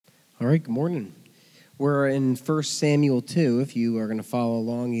All right, good morning. We're in 1 Samuel 2, if you are going to follow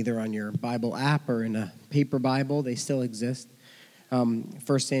along either on your Bible app or in a paper Bible. They still exist. 1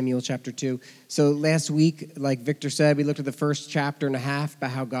 Samuel chapter 2. So last week, like Victor said, we looked at the first chapter and a half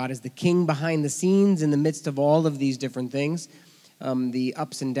about how God is the king behind the scenes in the midst of all of these different things, the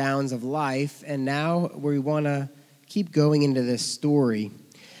ups and downs of life. And now we want to keep going into this story.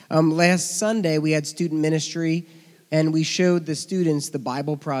 Last Sunday, we had student ministry, and we showed the students the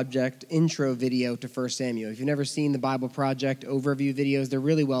Bible Project intro video to 1 Samuel. If you've never seen the Bible Project overview videos, they're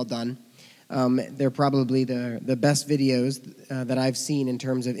really well done. They're probably the best videos that I've seen in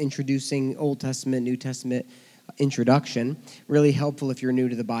terms of introducing Old Testament, New Testament introduction. Really helpful if you're new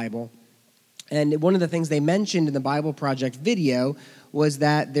to the Bible. And one of the things they mentioned in the Bible Project video was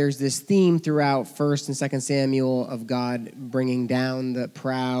that there's this theme throughout 1st and 2nd Samuel of God bringing down the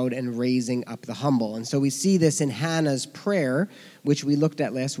proud and raising up the humble. And so we see this in Hannah's prayer, which we looked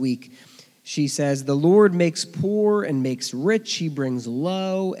at last week. She says, "The Lord makes poor and makes rich. He brings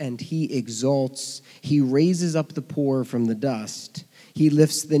low and he exalts. He raises up the poor from the dust. He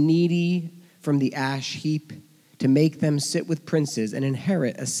lifts the needy from the ash heap to make them sit with princes and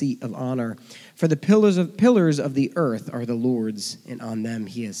inherit a seat of honor. For the pillars of the earth are the Lord's, and on them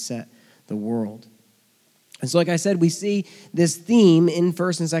he has set the world." And so, like I said, we see this theme in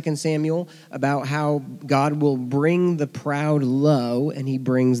 1st and 2nd Samuel about how God will bring the proud low and he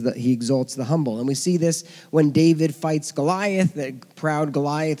exalts the humble. And we see this when David fights Goliath, that proud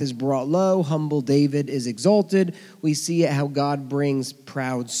Goliath is brought low, humble David is exalted. We see how God brings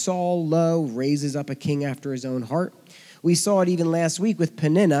proud Saul low, raises up a king after his own heart. We saw it even last week with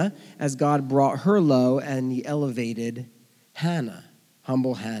Peninnah as God brought her low and he elevated Hannah,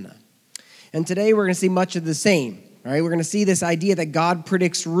 humble Hannah. And today we're going to see much of the same, right? We're going to see this idea that God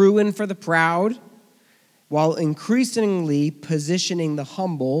predicts ruin for the proud while increasingly positioning the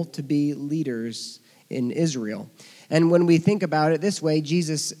humble to be leaders in Israel. And when we think about it this way,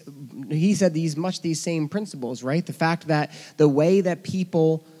 Jesus, he said these same principles, right? The fact that the way that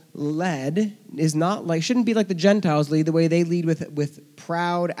people led is shouldn't be like the Gentiles lead, the way they lead with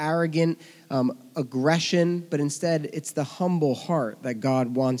proud, arrogant aggression, but instead it's the humble heart that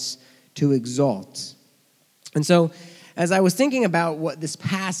God wants to exalt. And so, as I was thinking about what this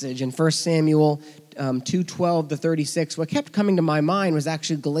passage in 1 Samuel 2:12 to 36, what kept coming to my mind was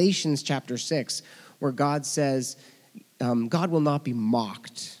actually Galatians chapter 6, where God says, God will not be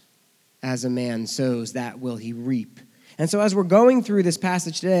mocked. As a man sows, that will he reap. And so as we're going through this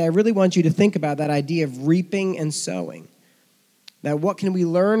passage today, I really want you to think about that idea of reaping and sowing. That what can we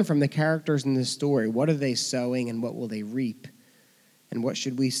learn from the characters in this story? What are they sowing and what will they reap? And what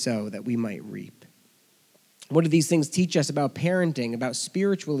should we sow that we might reap? What do these things teach us about parenting, about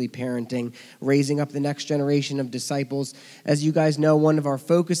spiritually parenting, raising up the next generation of disciples? As you guys know, one of our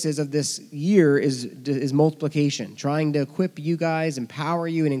focuses of this year is multiplication, trying to equip you guys, empower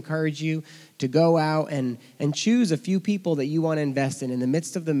you, and encourage you to go out and choose a few people that you want to invest in the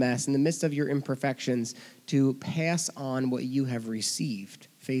midst of the mess, in the midst of your imperfections, to pass on what you have received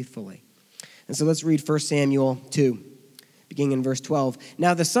faithfully. And so let's read 1 Samuel 2. Beginning in verse 12.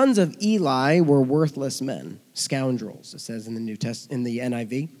 Now the sons of Eli were worthless men, scoundrels, it says in the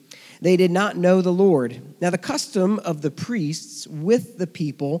NIV. They did not know the Lord. Now the custom of the priests with the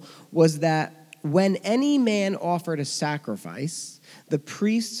people was that when any man offered a sacrifice, the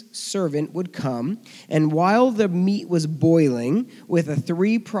priest's servant would come, and while the meat was boiling, with a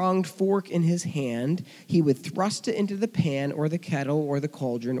 3-pronged fork in his hand, he would thrust it into the pan or the kettle or the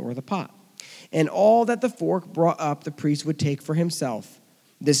cauldron or the pot. And all that the fork brought up, the priest would take for himself.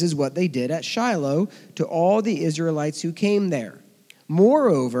 This is what they did at Shiloh to all the Israelites who came there.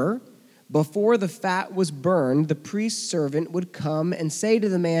 Moreover, before the fat was burned, the priest's servant would come and say to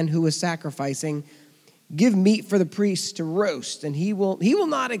the man who was sacrificing, "Give meat for the priest to roast, and he will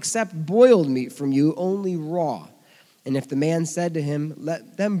not accept boiled meat from you, only raw." And if the man said to him,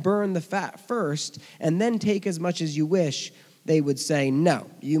 "Let them burn the fat first, and then take as much as you wish," they would say, "No,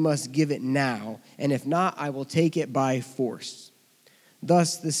 you must give it now, and if not, I will take it by force."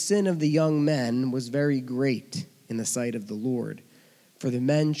 Thus the sin of the young men was very great in the sight of the Lord, for the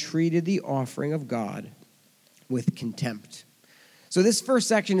men treated the offering of God with contempt. So this first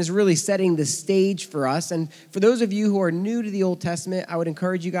section is really setting the stage for us. And for those of you who are new to the Old Testament, I would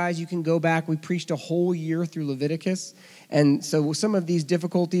encourage you guys, you can go back. We preached a whole year through Leviticus. And so some of these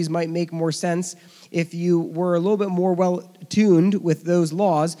difficulties might make more sense if you were a little bit more well-tuned with those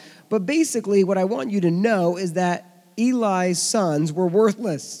laws. But basically, what I want you to know is that Eli's sons were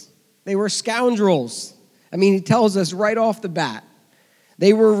worthless. They were scoundrels. I mean, he tells us right off the bat.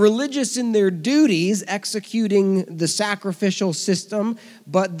 They were religious in their duties, executing the sacrificial system,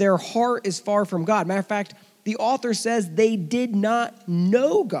 but their heart is far from God. Matter of fact, the author says they did not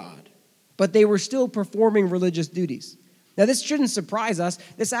know God, but they were still performing religious duties. Now, this shouldn't surprise us.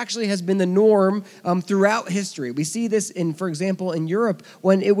 This actually has been the norm throughout history. We see this for example, in Europe,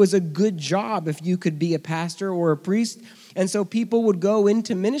 when it was a good job if you could be a pastor or a priest. And so people would go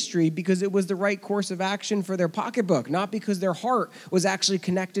into ministry because it was the right course of action for their pocketbook, not because their heart was actually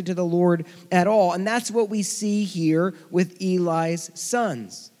connected to the Lord at all. And that's what we see here with Eli's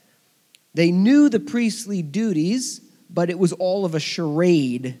sons. They knew the priestly duties, but it was all of a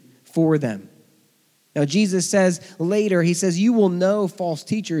charade for them. Now, Jesus says later, he says, you will know false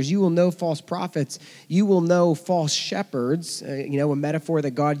teachers, you will know false prophets, you will know false shepherds, a metaphor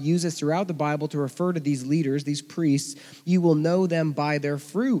that God uses throughout the Bible to refer to these leaders, these priests. You will know them by their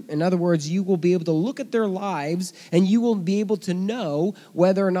fruit. In other words, you will be able to look at their lives and you will be able to know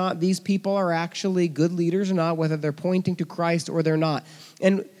whether or not these people are actually good leaders or not, whether they're pointing to Christ or they're not.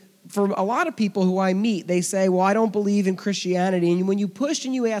 And for a lot of people who I meet, they say, well, I don't believe in Christianity. And when you push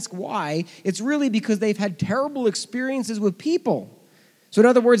and you ask why, it's really because they've had terrible experiences with people. So in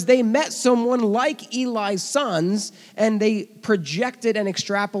other words, they met someone like Eli's sons, and they projected and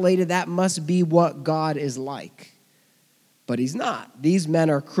extrapolated that must be what God is like. But he's not. These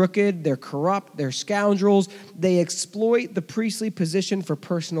men are crooked, they're corrupt, they're scoundrels. They exploit the priestly position for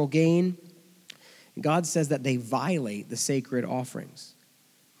personal gain. God says that they violate the sacred offerings.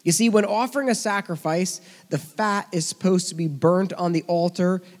 You see, when offering a sacrifice, the fat is supposed to be burnt on the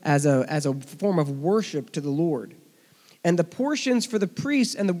altar as a form of worship to the Lord. And the portions for the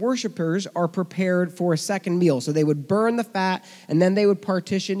priests and the worshipers are prepared for a second meal. So they would burn the fat, and then they would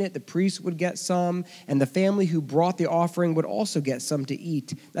partition it. The priest would get some, and the family who brought the offering would also get some to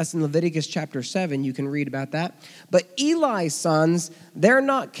eat. That's in Leviticus chapter 7. You can read about that. But Eli's sons, they're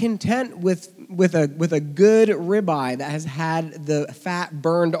not content with a good ribeye that has had the fat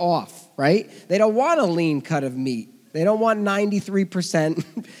burned off, right? They don't want a lean cut of meat. They don't want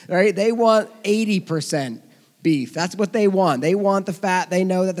 93%, right? They want 80%. Beef. That's what they want. They want the fat. They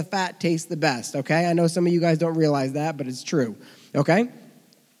know that the fat tastes the best, okay? I know some of you guys don't realize that, but it's true, okay?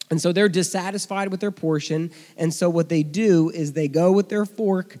 And so they're dissatisfied with their portion, and so what they do is they go with their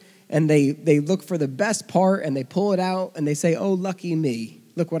fork, and they look for the best part, and they pull it out, and they say, oh, lucky me.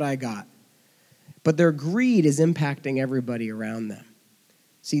 Look what I got. But their greed is impacting everybody around them.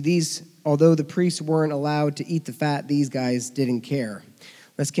 See, although the priests weren't allowed to eat the fat, these guys didn't care.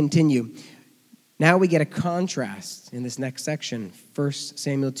 Let's continue. Now we get a contrast in this next section, 1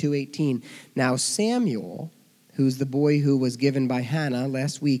 Samuel 2:18. Now Samuel, who's the boy who was given by Hannah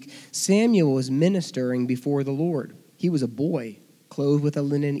last week, Samuel was ministering before the Lord. He was a boy, clothed with a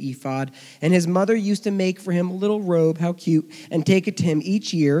linen ephod, and his mother used to make for him a little robe, how cute, and take it to him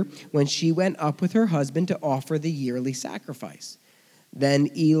each year when she went up with her husband to offer the yearly sacrifice. Then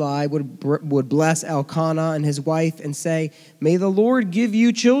Eli would bless Elkanah and his wife and say, may the Lord give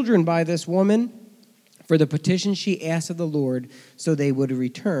you children by this woman, for the petition she asked of the Lord, so they would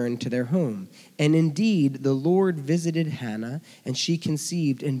return to their home. And indeed, the Lord visited Hannah, and she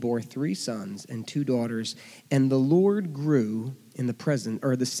conceived and bore 3 sons and 2 daughters. And the Lord grew in the presence,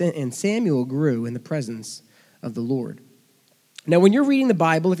 and Samuel grew in the presence of the Lord. Now, when you're reading the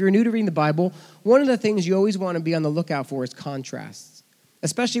Bible, if you're new to reading the Bible, one of the things you always want to be on the lookout for is contrasts.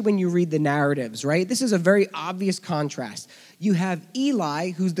 Especially when you read the narratives, right? This is a very obvious contrast. You have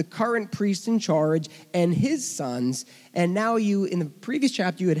Eli, who's the current priest in charge, and his sons. And now in the previous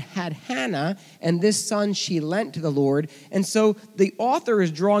chapter, you had Hannah, and this son she lent to the Lord. And so the author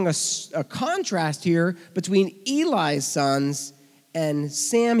is drawing a contrast here between Eli's sons and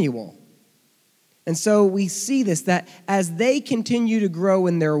Samuel. And so we see this, that as they continue to grow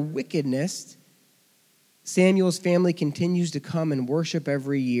in their wickedness, Samuel's family continues to come and worship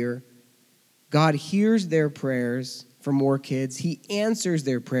every year. God hears their prayers for more kids. He answers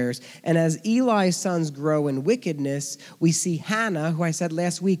their prayers. And as Eli's sons grow in wickedness, we see Hannah, who I said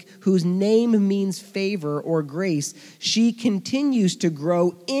last week, whose name means favor or grace. She continues to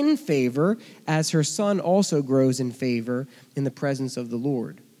grow in favor as her son also grows in favor in the presence of the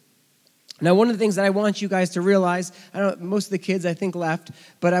Lord. Now, one of the things that I want you guys to realize, most of the kids I think left,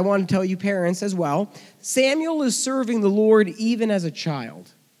 but I want to tell you parents as well, Samuel is serving the Lord even as a child.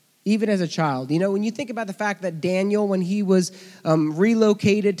 Even as a child. You know, when you think about the fact that Daniel, when he was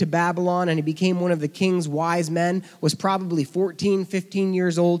relocated to Babylon and he became one of the king's wise men, was probably 14, 15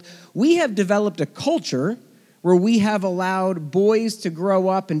 years old, we have developed a culture where we have allowed boys to grow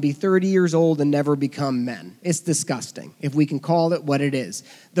up and be 30 years old and never become men. It's disgusting, if we can call it what it is.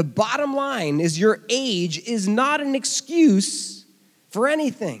 The bottom line is your age is not an excuse for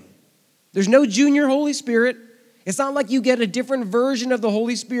anything. There's no junior Holy Spirit. It's not like you get a different version of the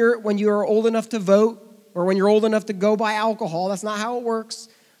Holy Spirit when you are old enough to vote or when you're old enough to go buy alcohol. That's not how it works.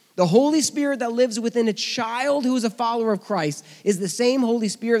 The Holy Spirit that lives within a child who is a follower of Christ is the same Holy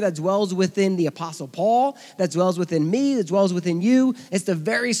Spirit that dwells within the Apostle Paul, that dwells within me, that dwells within you. It's the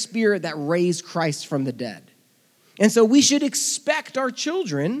very Spirit that raised Christ from the dead. And so we should expect our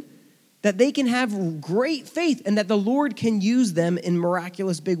children that they can have great faith and that the Lord can use them in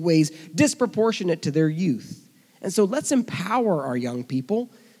miraculous big ways, disproportionate to their youth. And so let's empower our young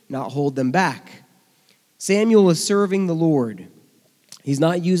people, not hold them back. Samuel is serving the Lord. He's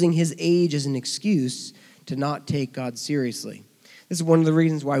not using his age as an excuse to not take God seriously. This is one of the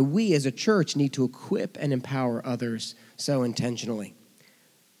reasons why we as a church need to equip and empower others so intentionally.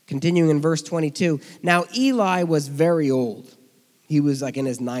 Continuing in verse 22, now Eli was very old. He was like in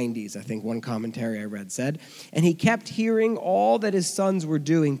his 90s, I think one commentary I read said. And he kept hearing all that his sons were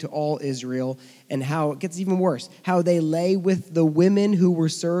doing to all Israel and how, it gets even worse, how they lay with the women who were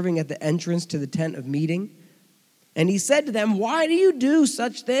serving at the entrance to the tent of meeting. And he said to them, why do you do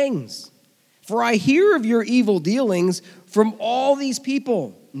such things? For I hear of your evil dealings from all these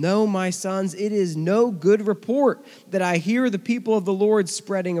people. No, my sons, it is no good report that I hear the people of the Lord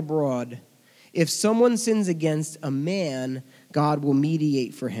spreading abroad. If someone sins against a man, God will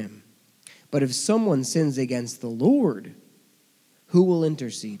mediate for him. But if someone sins against the Lord, who will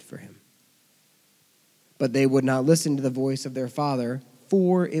intercede for him? But they would not listen to the voice of their father,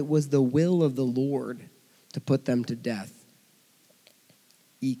 for it was the will of the Lord to put them to death.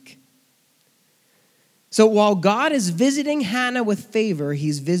 Eek. So while God is visiting Hannah with favor,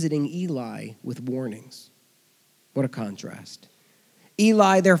 he's visiting Eli with warnings. What a contrast.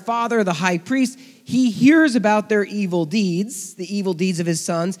 Eli, their father, the high priest, he hears about their evil deeds, the evil deeds of his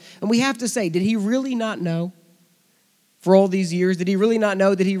sons. And we have to say, did he really not know? For all these years, did he really not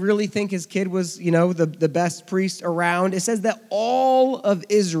know? Did he really think his kid was, the best priest around? It says that all of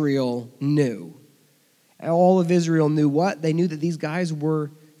Israel knew. All of Israel knew what? They knew that these guys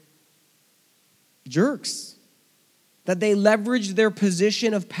were jerks. That they leveraged their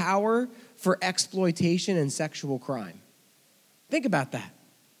position of power for exploitation and sexual crime. Think about that.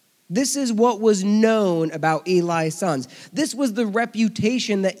 This is what was known about Eli's sons. This was the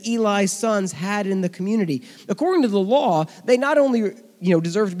reputation that Eli's sons had in the community. According to the law, they not only,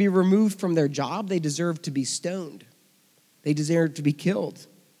 deserved to be removed from their job, they deserved to be stoned. They deserved to be killed.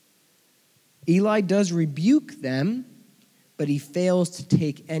 Eli does rebuke them, but he fails to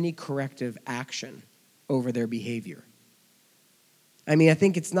take any corrective action over their behavior. I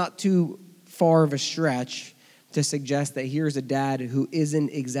think it's not too far of a stretch to suggest that here's a dad who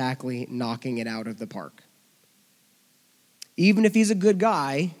isn't exactly knocking it out of the park. Even if he's a good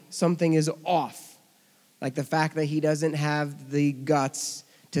guy, something is off. Like the fact that he doesn't have the guts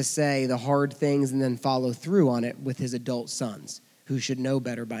to say the hard things and then follow through on it with his adult sons, who should know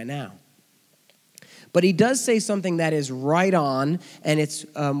better by now. But he does say something that is right on, and it's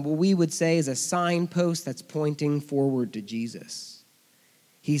what we would say is a signpost that's pointing forward to Jesus.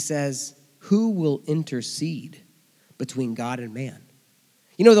 He says, who will intercede between God and man?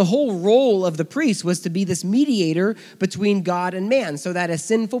 The whole role of the priest was to be this mediator between God and man so that a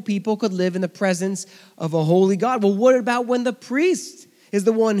sinful people could live in the presence of a holy God. Well, what about when the priest is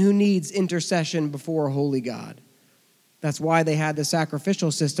the one who needs intercession before a holy God? That's why they had the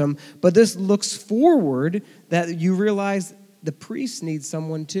sacrificial system. But this looks forward that you realize the priest needs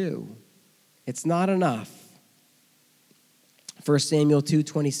someone too. It's not enough. 1 Samuel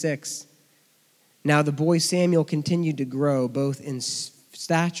 2:26. Now the boy Samuel continued to grow both in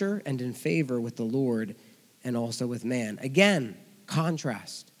stature and in favor with the Lord and also with man. Again,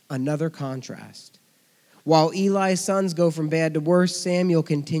 contrast, another contrast. While Eli's sons go from bad to worse, Samuel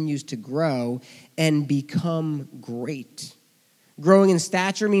continues to grow and become great. Growing in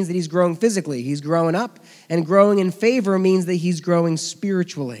stature means that he's growing physically. He's growing up. And growing in favor means that he's growing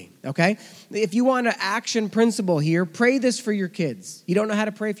spiritually, okay? If you want an action principle here, pray this for your kids. You don't know how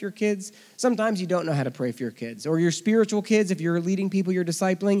to pray for your kids? Sometimes you don't know how to pray for your kids. Or your spiritual kids, if you're leading people you're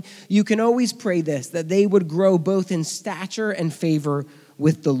discipling, you can always pray this, that they would grow both in stature and favor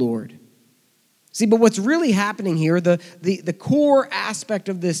with the Lord. See, but what's really happening here, the core aspect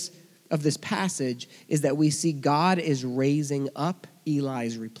of this passage is that we see God is raising up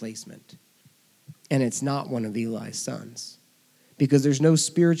Eli's replacement. And it's not one of Eli's sons. Because there's no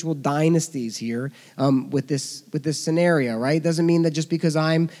spiritual dynasties here with this scenario, right? Doesn't mean that just because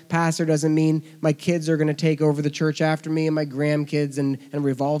I'm pastor doesn't mean my kids are going to take over the church after me and my grandkids and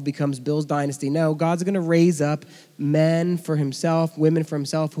Revolve becomes Bill's dynasty. No, God's going to raise up men for himself, women for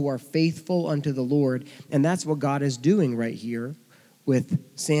himself who are faithful unto the Lord. And that's what God is doing right here with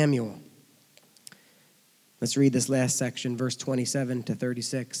Samuel. Let's read this last section, verse 27 to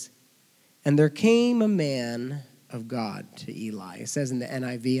 36. And there came a man of God to Eli. It says in the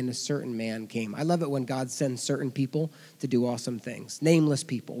NIV, and a certain man came. I love it when God sends certain people to do awesome things. Nameless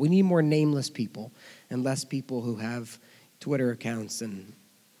people. We need more nameless people and less people who have Twitter accounts and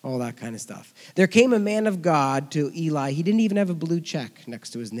all that kind of stuff. There came a man of God to Eli. He didn't even have a blue check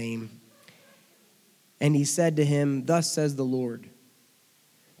next to his name. And he said to him, thus says the Lord,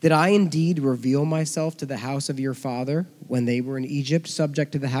 did I indeed reveal myself to the house of your father when they were in Egypt,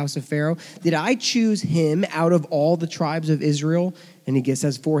 subject to the house of Pharaoh? Did I choose him out of all the tribes of Israel? And he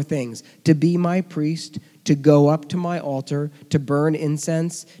says 4 things: to be my priest, to go up to my altar, to burn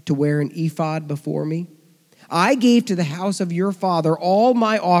incense, to wear an ephod before me. I gave to the house of your father all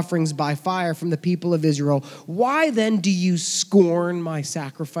my offerings by fire from the people of Israel. Why then do you scorn my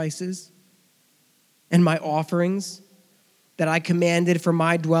sacrifices and my offerings that I commanded for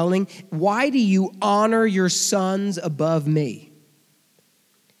my dwelling? Why do you honor your sons above me?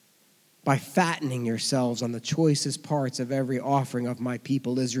 By fattening yourselves on the choicest parts of every offering of my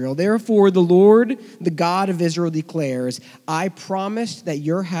people Israel. Therefore, the Lord, the God of Israel, declares, I promised that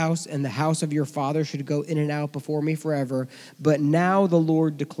your house and the house of your father should go in and out before me forever. But now the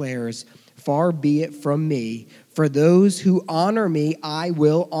Lord declares, far be it from me. For those who honor me, I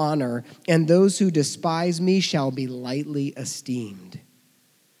will honor, and those who despise me shall be lightly esteemed.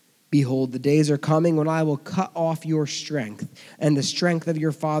 Behold, the days are coming when I will cut off your strength and the strength of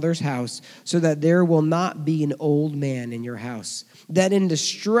your father's house, so that there will not be an old man in your house. That in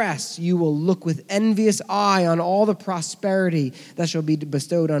distress you will look with envious eye on all the prosperity that shall be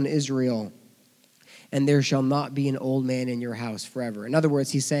bestowed on Israel. And there shall not be an old man in your house forever. In other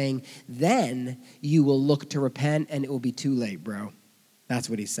words, he's saying, then you will look to repent and it will be too late, bro. That's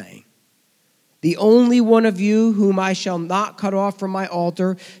what he's saying. The only one of you whom I shall not cut off from my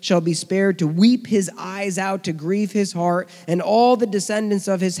altar shall be spared to weep his eyes out, to grieve his heart, and all the descendants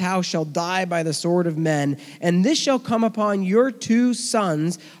of his house shall die by the sword of men. And this shall come upon your 2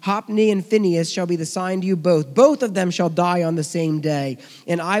 sons, Hophni and Phinehas shall be the sign to you both. Both of them shall die on the same day.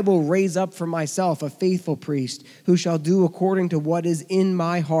 And I will raise up for myself a faithful priest who shall do according to what is in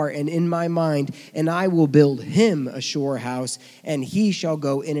my heart and in my mind. And I will build him a sure house, and he shall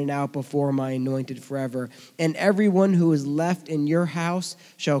go in and out before my anointed forever. And everyone who is left in your house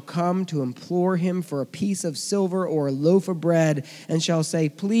shall come to implore him for a piece of silver or a loaf of bread, and shall say,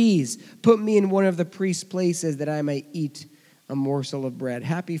 please put me in one of the priest's places that I may eat a morsel of bread.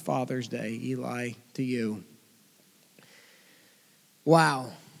 Happy Father's Day, Eli, to you.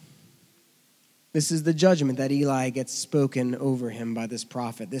 Wow. This is the judgment that Eli gets spoken over him by this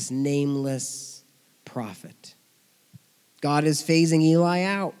prophet, this nameless prophet. God is phasing Eli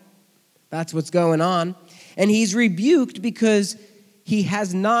out. That's what's going on. And he's rebuked because he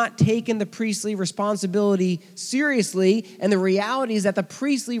has not taken the priestly responsibility seriously. And the reality is that the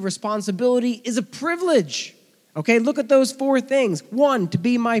priestly responsibility is a privilege. Okay, look at those 4 things. 1, to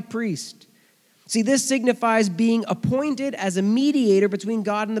be my priest. See, this signifies being appointed as a mediator between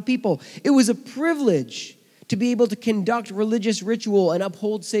God and the people. It was a privilege to be able to conduct religious ritual and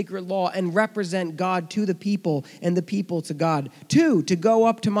uphold sacred law and represent God to the people and the people to God. 2, to go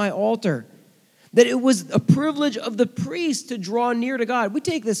up to my altar. That it was a privilege of the priest to draw near to God. We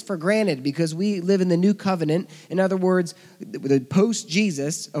take this for granted because we live in the new covenant. In other words, the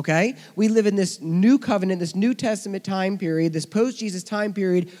post-Jesus, okay? We live in this new covenant, this New Testament time period, this post-Jesus time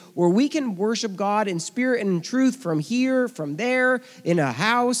period where we can worship God in spirit and in truth from here, from there, in a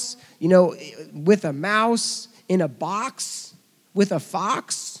house, with a mouse, in a box, with a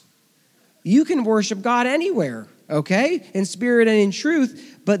fox. You can worship God anywhere. Okay, in spirit and in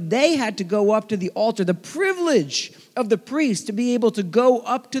truth, but they had to go up to the altar. The privilege of the priest to be able to go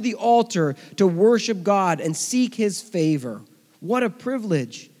up to the altar to worship God and seek his favor. What a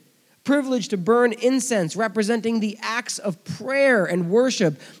privilege. Privilege to burn incense, representing the acts of prayer and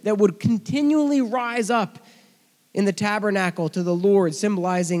worship that would continually rise up in the tabernacle to the Lord,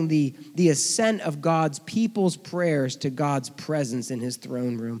 symbolizing the ascent of God's people's prayers to God's presence in his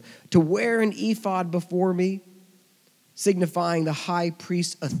throne room. To wear an ephod before me, signifying the high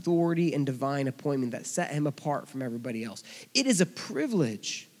priest's authority and divine appointment that set him apart from everybody else. It is a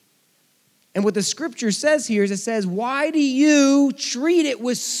privilege. And what the scripture says here is it says, why do you treat it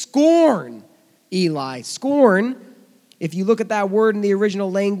with scorn, Eli? Scorn, if you look at that word in the original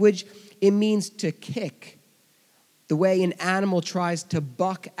language, it means to kick, the way an animal tries to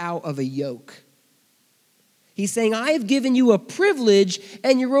buck out of a yoke. He's saying, I have given you a privilege,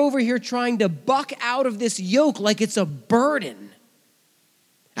 and you're over here trying to buck out of this yoke like it's a burden.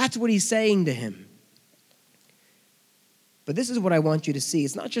 That's what he's saying to him. But this is what I want you to see.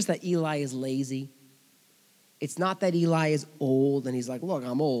 It's not just that Eli is lazy. It's not that Eli is old and he's like, look,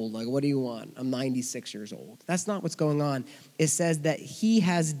 I'm old. Like, what do you want? I'm 96 years old. That's not what's going on. It says that he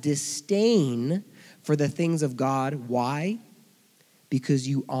has disdain for the things of God. Why? Because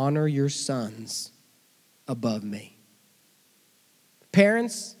you honor your sons above me.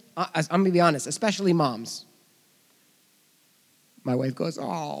 Parents, I'm going to be honest, especially moms. My wife goes,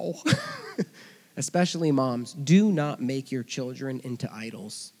 oh. Especially moms, do not make your children into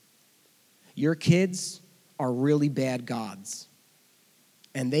idols. Your kids are really bad gods,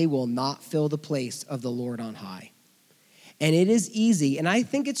 and they will not fill the place of the Lord on high. And it is easy, and I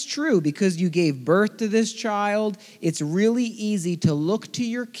think it's true because you gave birth to this child. It's really easy to look to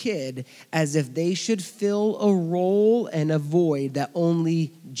your kid as if they should fill a role and a void that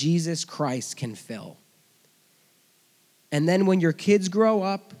only Jesus Christ can fill. And then when your kids grow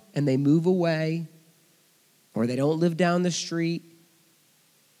up and they move away or they don't live down the street,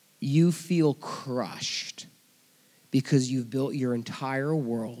 you feel crushed because you've built your entire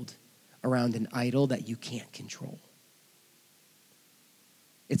world around an idol that you can't control.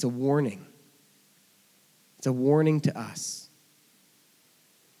 It's a warning. It's a warning to us.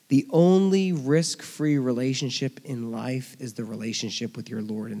 The only risk-free relationship in life is the relationship with your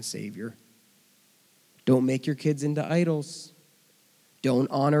Lord and Savior. Don't make your kids into idols. Don't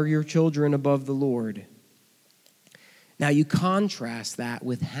honor your children above the Lord. Now you contrast that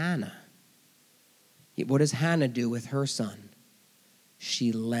with Hannah. What does Hannah do with her son?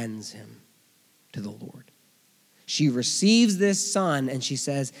 She lends him to the Lord. She receives this son and she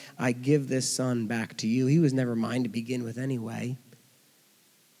says, I give this son back to you. He was never mine to begin with anyway.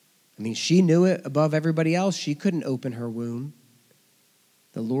 I mean, she knew it above everybody else. She couldn't open her womb.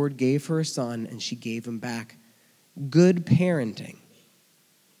 The Lord gave her a son and she gave him back. Good parenting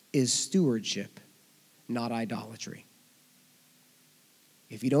is stewardship, not idolatry.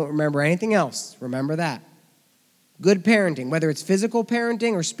 If you don't remember anything else, remember that. Good parenting, whether it's physical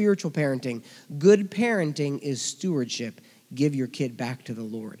parenting or spiritual parenting, good parenting is stewardship. Give your kid back to the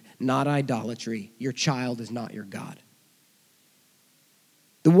Lord, not idolatry. Your child is not your God.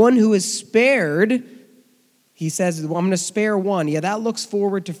 The one who is spared, he says, well, I'm going to spare one. Yeah, that looks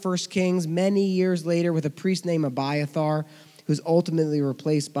forward to 1 Kings many years later with a priest named Abiathar, who's ultimately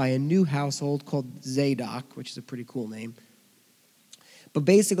replaced by a new household called Zadok, which is a pretty cool name. But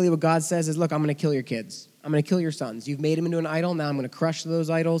basically what God says is, look, I'm going to kill your kids. I'm going to kill your sons. You've made them into an idol. Now I'm going to crush those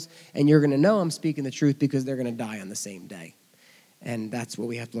idols, and you're going to know I'm speaking the truth because they're going to die on the same day. And that's what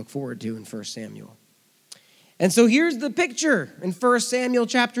we have to look forward to in 1 Samuel. And so here's the picture in 1 Samuel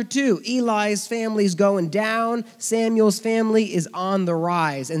chapter 2. Eli's family's going down. Samuel's family is on the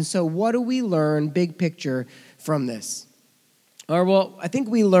rise. And so what do we learn, big picture, from this? Well, I think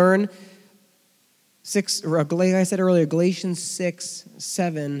we learn like I said earlier, Galatians 6,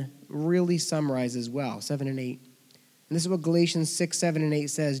 7 really summarizes well, 7 and 8. And this is what Galatians 6, 7 and 8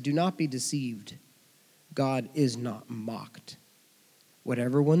 says. Do not be deceived. God is not mocked.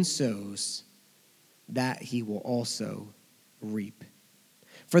 Whatever one sows, that he will also reap.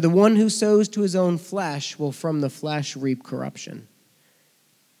 For the one who sows to his own flesh will from the flesh reap corruption.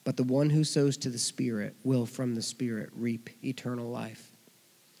 But the one who sows to the Spirit will from the Spirit reap eternal life.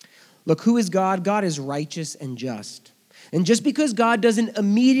 Look, who is God? God is righteous and just. And just because God doesn't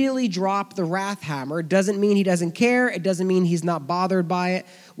immediately drop the wrath hammer doesn't mean he doesn't care. It doesn't mean he's not bothered by it.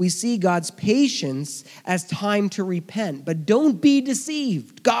 We see God's patience as time to repent. But don't be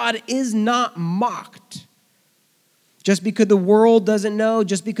deceived. God is not mocked. Just because the world doesn't know,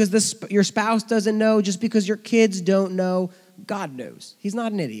 just because your spouse doesn't know, just because your kids don't know, God knows. He's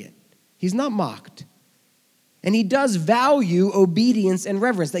not an idiot. He's not mocked. And he does value obedience and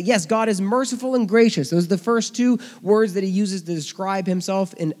reverence. That yes, God is merciful and gracious. Those are the first two words that he uses to describe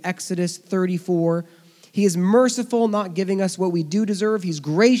himself in Exodus 34. He is merciful, not giving us what we do deserve. He's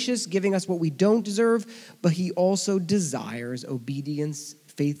gracious, giving us what we don't deserve. But he also desires obedience,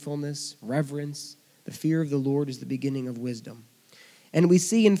 faithfulness, reverence. The fear of the Lord is the beginning of wisdom. And we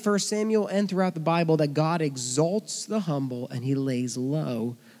see in 1 Samuel and throughout the Bible that God exalts the humble and he lays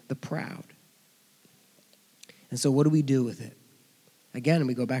low the proud. And so what do we do with it? Again,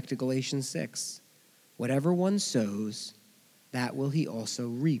 we go back to Galatians 6. Whatever one sows, that will he also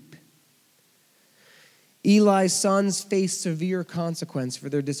reap. Eli's sons face severe consequence for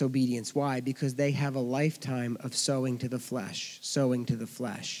their disobedience. Why? Because they have a lifetime of sowing to the flesh, sowing to the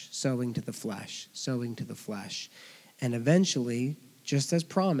flesh, sowing to the flesh, sowing to the flesh. And eventually, just as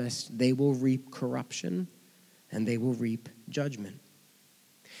promised, they will reap corruption and they will reap judgment.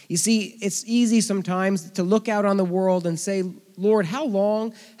 You see, it's easy sometimes to look out on the world and say, Lord, how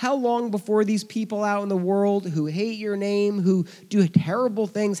long? How long before these people out in the world who hate your name, who do terrible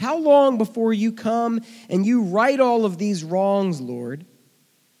things, how long before you come and you right all of these wrongs, Lord?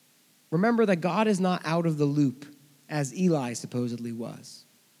 Remember that God is not out of the loop, as Eli supposedly was.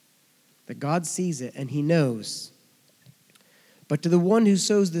 That God sees it and he knows. But to the one who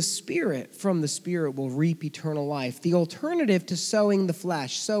sows the Spirit, from the Spirit will reap eternal life. The alternative to sowing the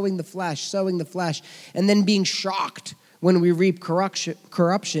flesh, and then being shocked when we reap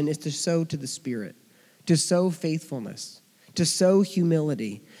corruption is to sow to the Spirit, to sow faithfulness, to sow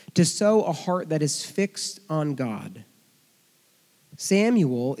humility, to sow a heart that is fixed on God.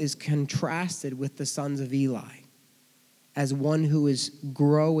 Samuel is contrasted with the sons of Eli as one who is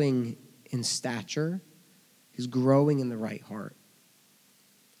growing in stature, is growing in the right heart.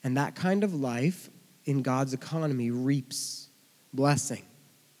 And that kind of life in God's economy reaps blessing.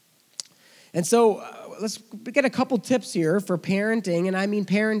 And so let's get a couple tips here for parenting, and I mean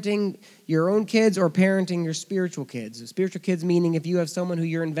parenting your own kids or parenting your spiritual kids. Spiritual kids meaning if you have someone who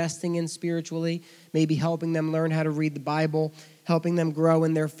you're investing in spiritually, maybe helping them learn how to read the Bible, helping them grow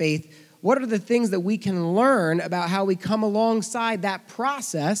in their faith. What are the things that we can learn about how we come alongside that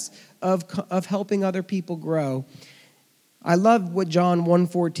process of helping other people grow? I love what John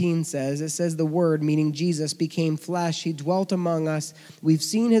 1:14 says. It says the Word, meaning Jesus, became flesh. He dwelt among us. We've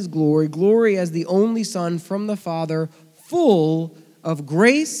seen his glory, glory as the only Son from the Father, full of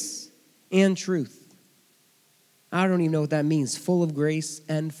grace and truth. I don't even know what that means, full of grace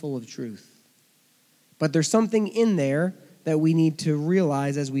and full of truth. But there's something in there that we need to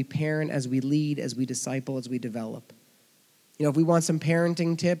realize as we parent, as we lead, as we disciple, as we develop. You know, if we want some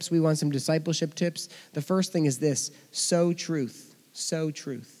parenting tips, we want some discipleship tips, the first thing is this: sow truth. Sow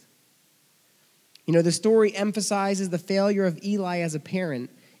truth. You know, the story emphasizes the failure of Eli as a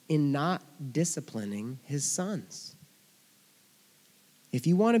parent in not disciplining his sons. If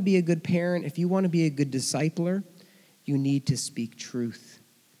you want to be a good parent, if you want to be a good discipler, you need to speak truth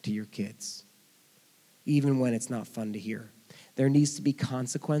to your kids, even when it's not fun to hear. There needs to be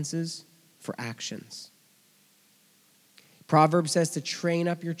consequences for actions. Proverbs says to train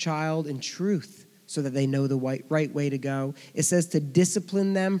up your child in truth so that they know the right way to go. It says to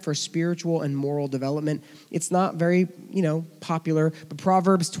discipline them for spiritual and moral development. It's not very, popular, but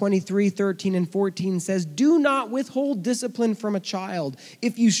Proverbs 23:13 and 14 says, do not withhold discipline from a child.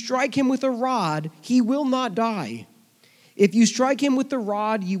 If you strike him with a rod, he will not die. If you strike him with the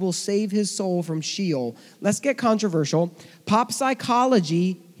rod, you will save his soul from Sheol. Let's get controversial. Pop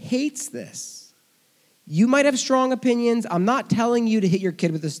psychology hates this. You might have strong opinions. I'm not telling you to hit your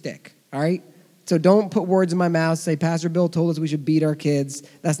kid with a stick, all right? So don't put words in my mouth, say, Pastor Bill told us we should beat our kids.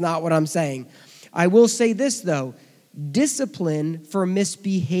 That's not what I'm saying. I will say this, though. Discipline for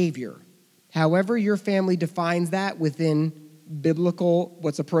misbehavior. However your family defines that within biblical,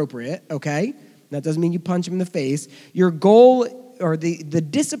 what's appropriate, okay? That doesn't mean you punch them in the face. Your goal, or the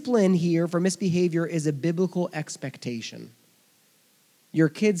discipline here for misbehavior, is a biblical expectation. Your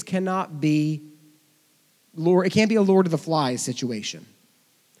kids cannot be it can't be a Lord of the Flies situation.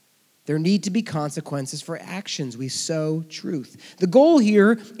 There need to be consequences for actions. We sow truth. The goal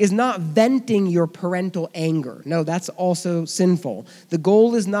here is not venting your parental anger. No, that's also sinful. The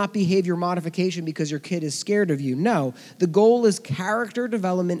goal is not behavior modification because your kid is scared of you. No, the goal is character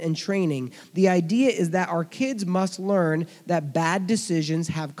development and training. The idea is that our kids must learn that bad decisions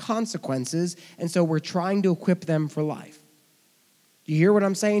have consequences, and so we're trying to equip them for life. You hear what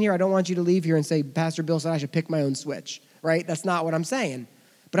I'm saying here? I don't want you to leave here and say, Pastor Bill said I should pick my own switch, right? That's not what I'm saying.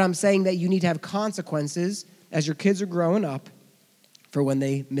 But I'm saying that you need to have consequences as your kids are growing up for when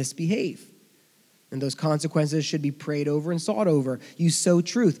they misbehave. And those consequences should be prayed over and sought over. You sow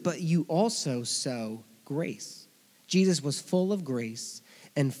truth, but you also sow grace. Jesus was full of grace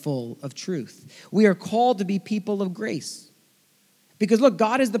and full of truth. We are called to be people of grace. Because look,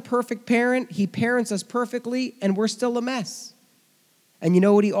 God is the perfect parent. He parents us perfectly, and we're still a mess. And you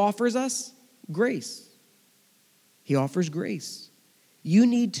know what he offers us? Grace. He offers grace. You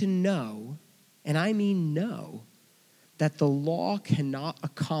need to know, and I mean know, that the law cannot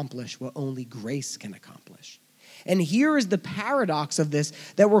accomplish what only grace can accomplish. And here is the paradox of this,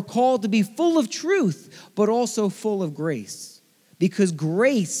 that we're called to be full of truth, but also full of grace. Because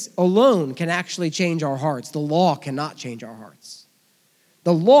grace alone can actually change our hearts. The law cannot change our hearts.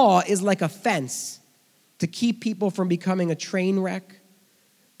 The law is like a fence to keep people from becoming a train wreck,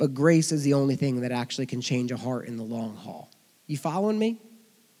 but grace is the only thing that actually can change a heart in the long haul. You following me?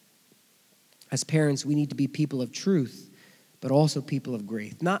 As parents, we need to be people of truth, but also people of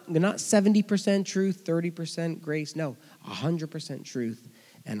grace. Not 70% truth, 30% grace. No, 100% truth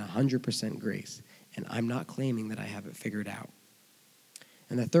and 100% grace. And I'm not claiming that I have it figured out.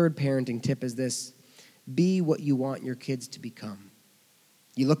 And the third parenting tip is this: be what you want your kids to become.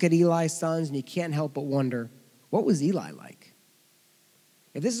 You look at Eli's sons and you can't help but wonder, what was Eli like?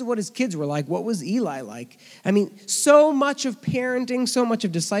 If this is what his kids were like, what was Eli like? I mean, so much of parenting, so much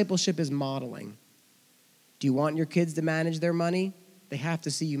of discipleship is modeling. Do you want your kids to manage their money? They have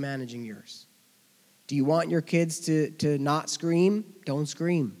to see you managing yours. Do you want your kids to not scream? Don't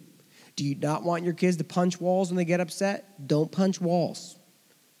scream. Do you not want your kids to punch walls when they get upset? Don't punch walls.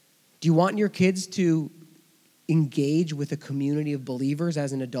 Do you want your kids to engage with a community of believers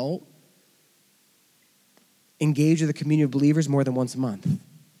as an adult? Engage with a community of believers more than once a month.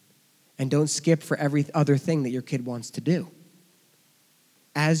 And don't skip for every other thing that your kid wants to do.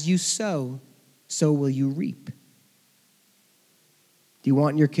 As you sow, so will you reap. Do you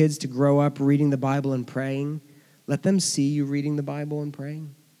want your kids to grow up reading the Bible and praying? Let them see you reading the Bible and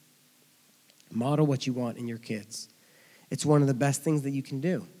praying. Model what you want in your kids. It's one of the best things that you can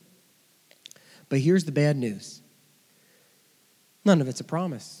do. But here's the bad news. None of it's a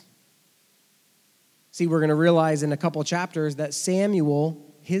promise. See, we're going to realize in a couple chapters that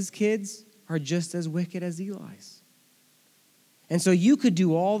Samuel, his kids, are just as wicked as Eli's. And so you could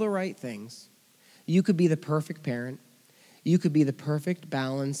do all the right things. You could be the perfect parent. You could be the perfect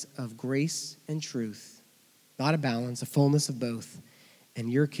balance of grace and truth. Not a balance, a fullness of both. And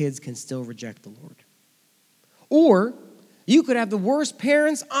your kids can still reject the Lord. Or you could have the worst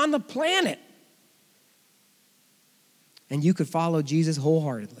parents on the planet. And you could follow Jesus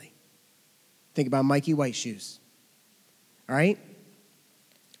wholeheartedly. Think about Mikey White Shoes. All right?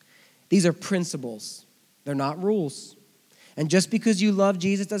 These are principles. They're not rules. And just because you love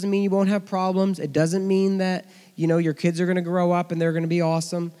Jesus doesn't mean you won't have problems. It doesn't mean that, your kids are going to grow up and they're going to be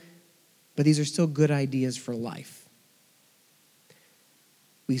awesome. But these are still good ideas for life.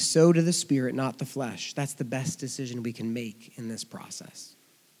 We sow to the Spirit, not the flesh. That's the best decision we can make in this process.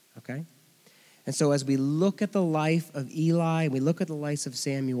 Okay? And so as we look at the life of Eli, we look at the life of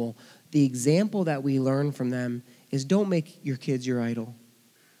Samuel, the example that we learn from them is don't make your kids your idol.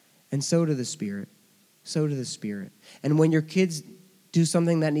 And sow to the Spirit. Sow to the Spirit. And when your kids do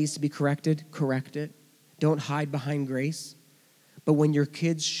something that needs to be corrected, correct it. Don't hide behind grace. But when your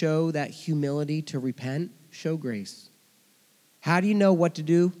kids show that humility to repent, show grace. How do you know what to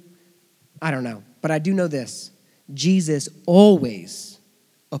do? I don't know. But I do know this. Jesus always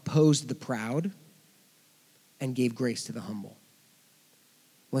opposed the proud and gave grace to the humble.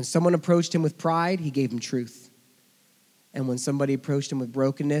 When someone approached him with pride, he gave him truth. And when somebody approached him with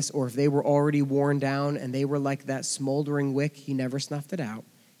brokenness, or if they were already worn down and they were like that smoldering wick, he never snuffed it out.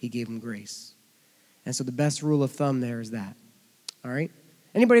 He gave them grace. And so the best rule of thumb there is that. All right?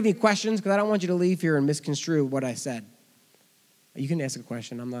 Anybody have any questions? Because I don't want you to leave here and misconstrue what I said. You can ask a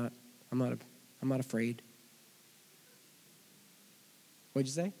question. I'm not afraid. What'd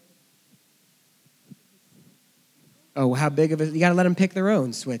you say? Oh, how big of it? You got to let them pick their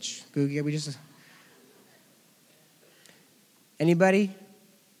own switch. Anybody?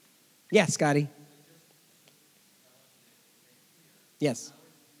 Yeah, Scotty. Yes.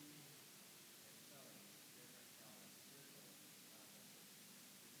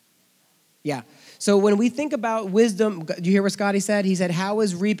 Yeah. So when we think about wisdom, do you hear what Scotty said? He said, how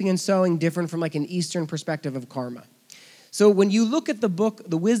is reaping and sowing different from like an Eastern perspective of karma? So when you look at the book,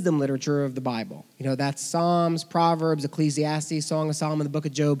 the wisdom literature of the Bible, that's Psalms, Proverbs, Ecclesiastes, Song of Solomon, the book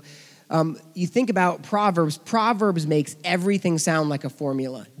of Job. You think about Proverbs. Proverbs makes everything sound like a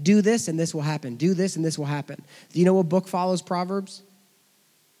formula. Do this and this will happen. Do this and this will happen. Do you know what book follows Proverbs?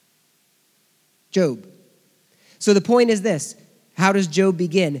 Job. So the point is this. How does Job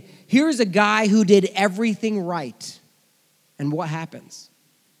begin? Here's a guy who did everything right. And what happens?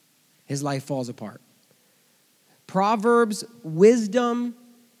 His life falls apart. Proverbs, wisdom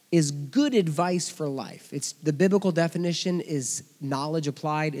is good advice for life. It's the biblical definition is knowledge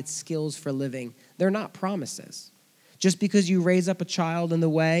applied. It's skills for living. They're not promises. Just because you raise up a child in the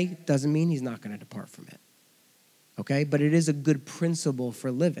way doesn't mean he's not going to depart from it. Okay? But it is a good principle for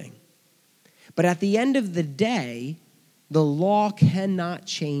living. But at the end of the day, the law cannot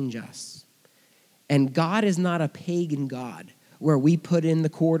change us. And God is not a pagan God where we put in the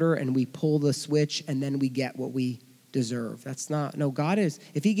quarter and we pull the switch and then we get what we deserve. God is,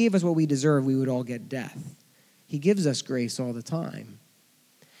 if he gave us what we deserve, we would all get death. He gives us grace all the time.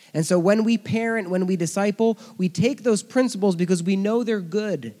 And so when we parent, when we disciple, we take those principles because we know they're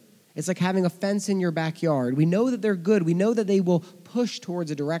good. It's like having a fence in your backyard. We know that they're good. We know that they will push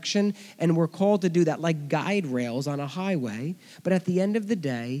towards a direction, and we're called to do that like guide rails on a highway. But at the end of the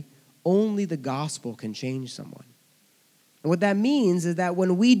day, only the gospel can change someone. And what that means is that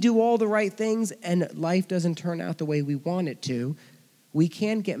when we do all the right things and life doesn't turn out the way we want it to, we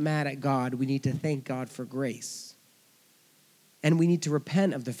can't get mad at God. We need to thank God for grace. And we need to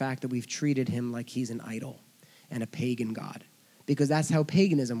repent of the fact that we've treated him like he's an idol and a pagan God. Because that's how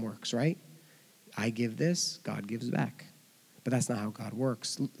paganism works, right? I give this, God gives back. But that's not how God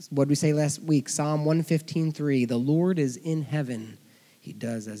works. What did we say last week? Psalm 115:3, the Lord is in heaven. He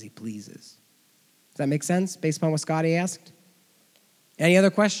does as he pleases. Does that make sense based upon what Scotty asked? Any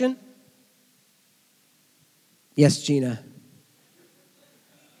other question? Yes, Gina.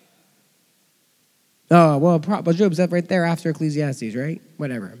 Oh, well, Job's up right there after Ecclesiastes, right?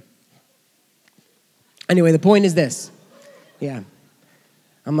 Whatever. Anyway, the point is this. Yeah.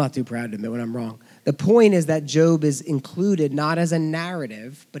 I'm not too proud to admit when I'm wrong. The point is that Job is included not as a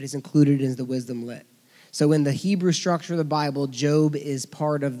narrative, but is included in the wisdom lit. So in the Hebrew structure of the Bible, Job is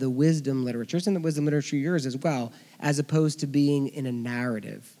part of the wisdom literature. It's in the wisdom literature yours as well, as opposed to being in a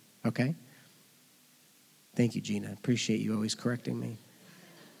narrative. Okay? Thank you, Gina. Appreciate you always correcting me.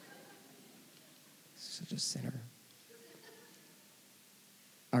 Such a sinner.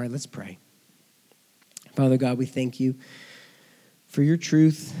 All right, let's pray. Father God, we thank you for your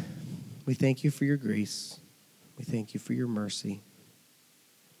truth. We thank you for your grace. We thank you for your mercy.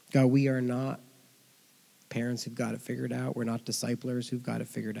 God, we are not parents who've got it figured out. We're not disciplers who've got it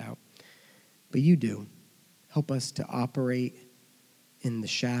figured out. But you do. Help us to operate in the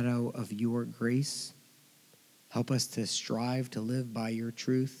shadow of your grace. Help us to strive to live by your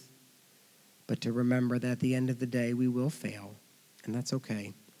truth, but to remember that at the end of the day, we will fail, and that's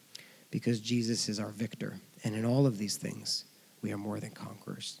okay, because Jesus is our victor. And in all of these things, we are more than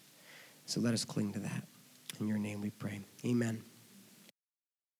conquerors. So let us cling to that. In your name we pray. Amen.